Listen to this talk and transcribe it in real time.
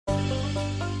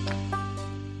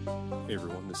Hey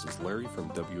everyone, this is Larry from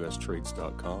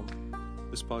WSTrades.com.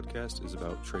 This podcast is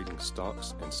about trading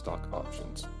stocks and stock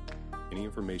options. Any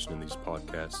information in these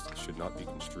podcasts should not be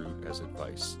construed as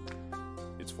advice.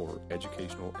 It's for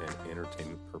educational and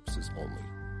entertainment purposes only.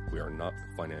 We are not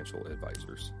financial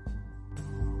advisors.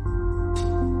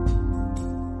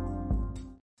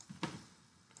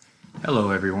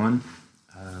 Hello everyone.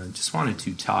 Just wanted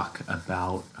to talk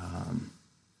about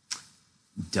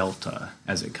delta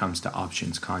as it comes to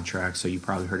options contracts. So you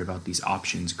probably heard about these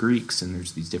options Greeks, and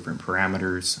there's these different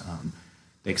parameters.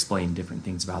 They explain different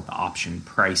things about the option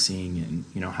pricing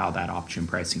and how that option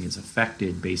pricing is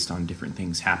affected based on different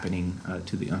things happening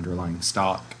to the underlying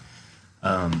stock.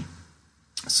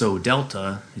 So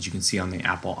delta, as you can see on the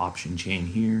Apple option chain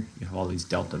here, you have all these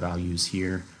delta values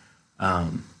here.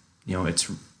 It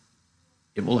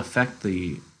will affect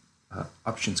the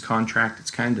options contract.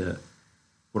 It's kind of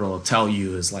what it'll tell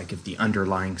you is like if the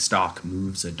underlying stock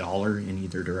moves $1 in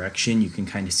either direction, you can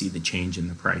kind of see the change in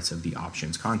the price of the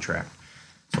options contract.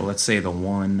 So let's say the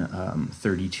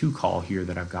 132 call here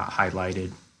that I've got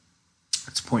highlighted,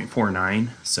 it's 0.49.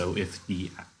 So if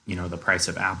the price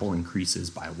of Apple increases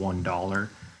by $1,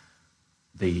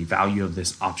 the value of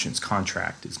this options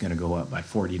contract is going to go up by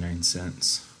 49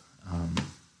 cents.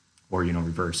 Or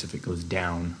reverse, if it goes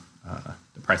down,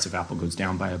 the price of Apple goes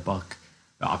down by $1,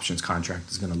 the options contract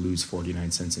is going to lose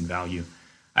 49 cents in value.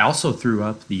 I also threw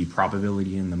up the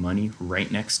probability in the money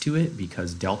right next to it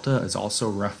because delta is also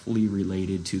roughly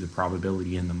related to the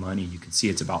probability in the money. You can see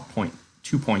it's about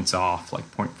 2 points off, like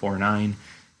 0.49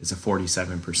 is a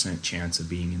 47% chance of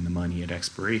being in the money at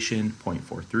expiration.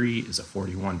 0.43 is a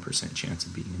 41% chance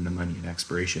of being in the money at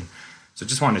expiration. So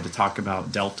just wanted to talk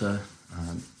about delta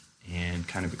and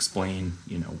kind of explain,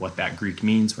 what that Greek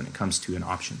means when it comes to an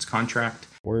options contract.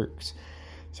 Works.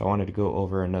 So I wanted to go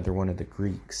over another one of the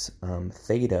Greeks,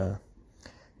 theta,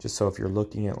 just so if you're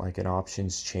looking at like an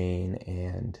options chain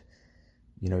and,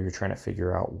 you're trying to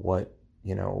figure out what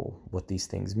these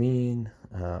things mean,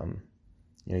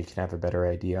 you can have a better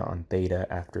idea on theta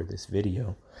after this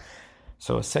video.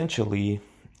 So essentially,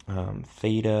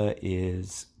 theta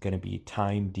is going to be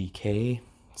time decay.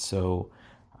 So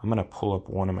I'm going to pull up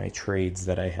one of my trades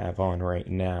that I have on right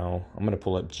now. I'm going to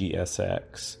pull up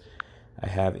GSX. I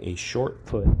have a short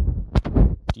put,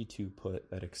 D2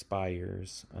 put that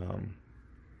expires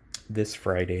this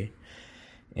Friday.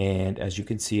 And as you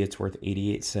can see, it's worth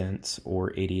 88 cents or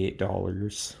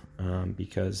 $88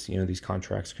 because, these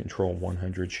contracts control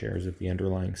 100 shares of the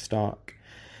underlying stock.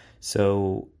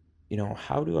 So,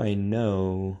 how do I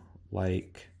know,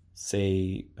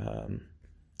 say,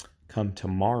 come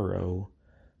tomorrow,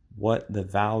 what the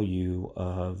value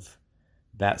of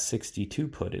that 62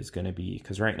 put is going to be?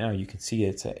 Because right now you can see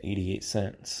it's at 88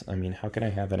 cents. I mean, how can I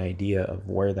have an idea of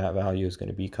where that value is going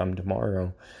to be come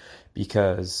tomorrow?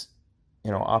 Because,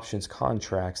 options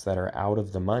contracts that are out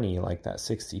of the money, like that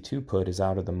 62 put is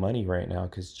out of the money right now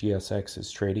because GSX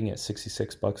is trading at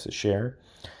 $66 a share.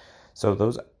 So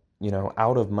those,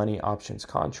 out of money options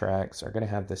contracts are going to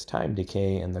have this time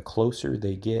decay, and the closer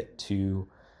they get to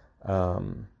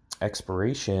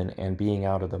expiration and being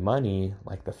out of the money,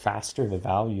 like the faster the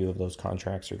value of those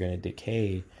contracts are going to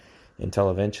decay until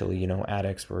eventually, at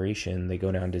expiration, they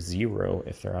go down to zero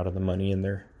if they're out of the money and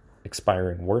they're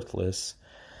expiring worthless.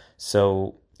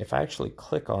 So if I actually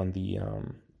click on the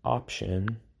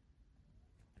option,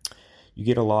 you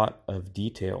get a lot of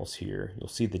details here. You'll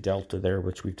see the delta there,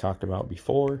 which we've talked about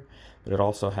before, but it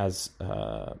also has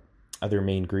other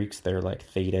main Greeks there like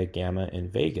theta, gamma,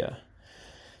 and vega.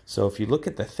 So if you look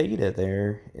at the theta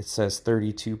there, it says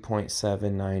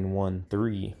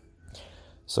 32.7913.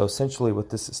 So essentially what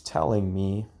this is telling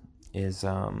me is, if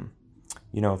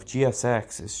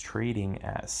GSX is trading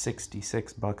at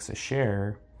 $66 a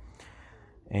share,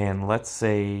 and let's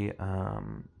say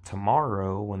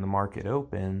tomorrow when the market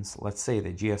opens, let's say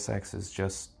that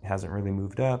GSX hasn't really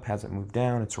moved up, hasn't moved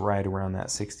down, it's right around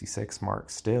that 66 mark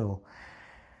still.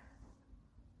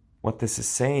 What this is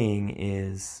saying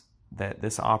is that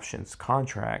this options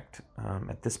contract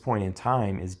at this point in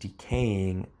time is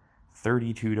decaying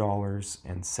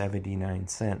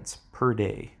 $32.79 per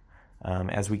day.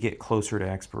 As we get closer to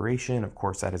expiration, of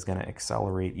course, that is going to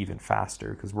accelerate even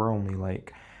faster because we're only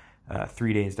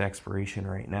 3 days to expiration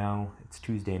right now. It's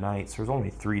Tuesday night, so there's only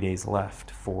 3 days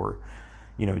left for,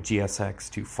 GSX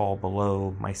to fall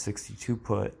below my 62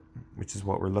 put, which is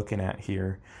what we're looking at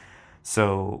here.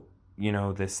 So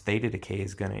this theta decay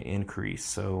is going to increase.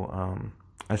 So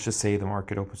let's just say the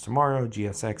market opens tomorrow.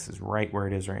 GSX is right where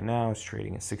it is right now. It's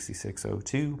trading at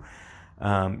 66.02.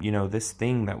 This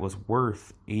thing that was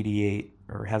worth 88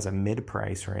 or has a mid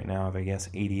price right now of, I guess,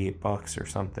 $88 or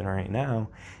something right now,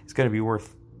 it's going to be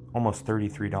worth almost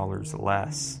 $33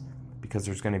 less, because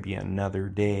there's going to be another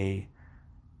day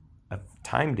of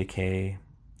time decay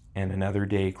and another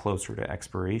day closer to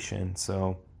expiration.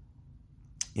 So,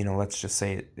 let's just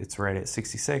say it's right at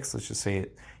 66. Let's just say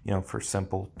it, for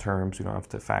simple terms, we don't have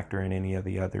to factor in any of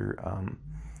the other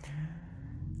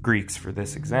Greeks for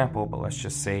this example, but let's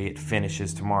just say it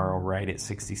finishes tomorrow right at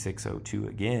 66.02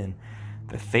 again.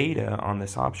 The theta on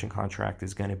this option contract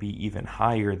is going to be even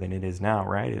higher than it is now,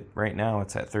 right? Right now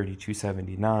it's at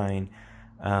 32.79.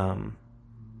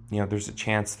 There's a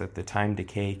chance that the time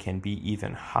decay can be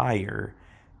even higher,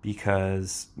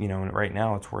 because, right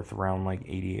now it's worth around like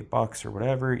 $88 or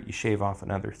whatever. You shave off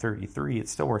another 33,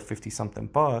 it's still worth 50 something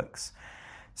bucks.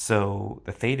 So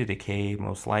the theta decay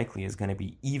most likely is going to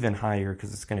be even higher,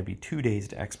 because it's going to be 2 days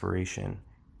to expiration,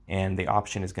 and the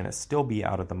option is going to still be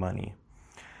out of the money.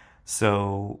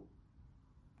 So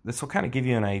this will kind of give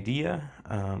you an idea.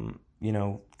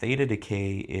 Theta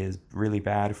decay is really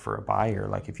bad for a buyer.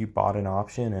 Like if you bought an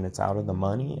option and it's out of the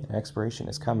money and expiration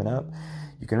is coming up,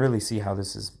 you can really see how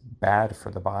this is bad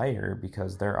for the buyer,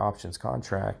 because their options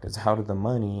contract is out of the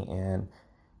money. And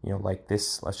like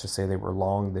this, let's just say they were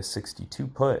long this 62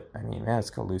 put. I mean,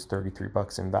 it's going to lose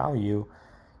 $33 in value,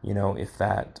 if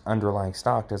that underlying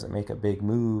stock doesn't make a big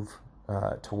move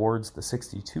towards the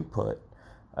 62 put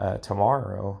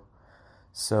tomorrow.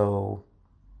 So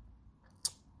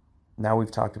now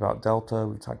we've talked about delta,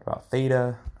 we've talked about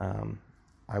theta.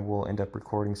 I will end up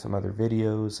recording some other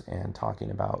videos and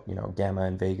talking about, gamma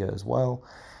and vega as well.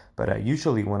 But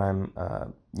usually when I'm,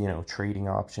 trading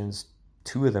options,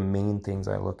 two of the main things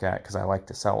I look at, because I like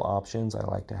to sell options, I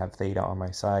like to have theta on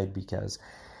my side, because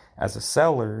as a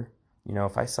seller,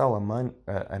 if I sell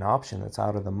an option that's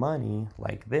out of the money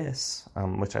like this,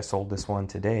 which I sold this one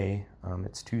today,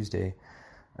 it's Tuesday,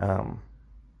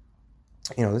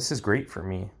 this is great for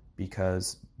me,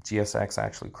 because GSX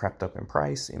actually crept up in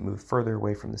price. It moved further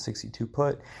away from the 62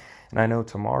 put. And I know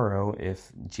tomorrow,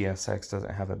 if GSX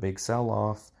doesn't have a big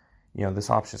sell-off,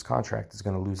 this options contract is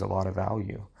going to lose a lot of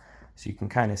value. So you can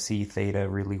kind of see theta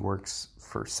really works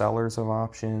for sellers of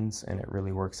options, and it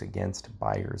really works against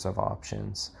buyers of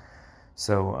options.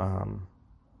 So,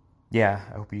 I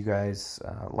hope you guys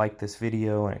like this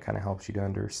video, and it kind of helps you to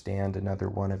understand another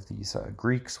one of these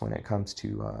Greeks when it comes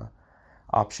to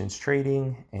options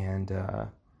trading. And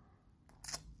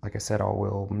like I said, I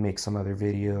will make some other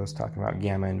videos talking about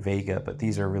gamma and vega, but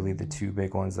these are really the two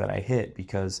big ones that I hit,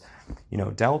 because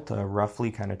delta roughly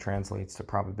kind of translates to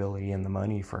probability in the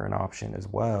money for an option as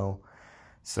well.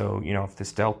 So if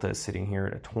this delta is sitting here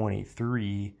at a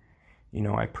 23,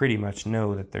 I pretty much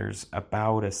know that there's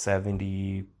about a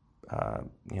 70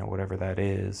 whatever that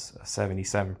is, a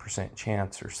 77%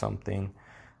 chance or something,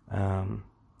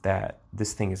 that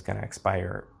this thing is going to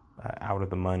expire out of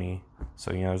the money.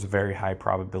 So, there's a very high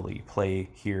probability play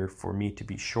here for me to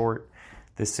be short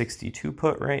this 62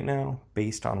 put right now,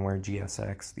 based on where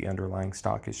GSX, the underlying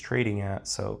stock, is trading at.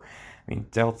 So,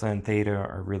 delta and theta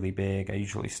are really big. I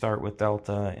usually start with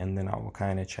delta, and then I will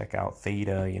kind of check out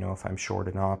theta, if I'm short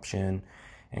an option,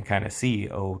 and kind of see,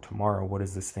 tomorrow, what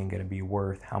is this thing going to be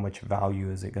worth? How much value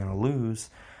is it going to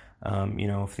lose?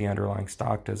 If the underlying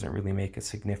stock doesn't really make a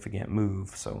significant move.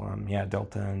 So,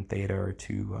 delta and theta are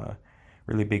two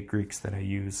really big Greeks that I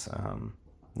use,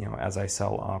 as I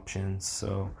sell options.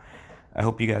 So I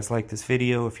hope you guys like this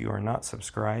video. If you are not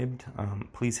subscribed,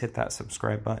 please hit that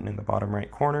subscribe button in the bottom right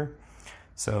corner.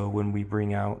 So when we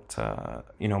bring out,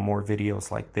 more videos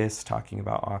like this, talking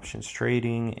about options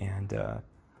trading and,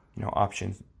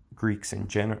 options Greeks in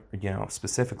general,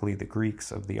 specifically the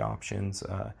Greeks of the options,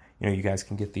 you guys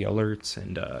can get the alerts.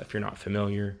 And if you're not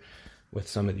familiar with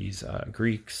some of these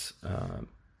Greeks,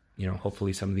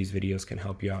 hopefully some of these videos can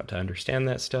help you out to understand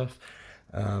that stuff.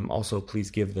 Also, please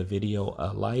give the video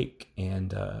a like,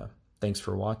 and thanks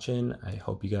for watching. I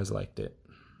hope you guys liked it.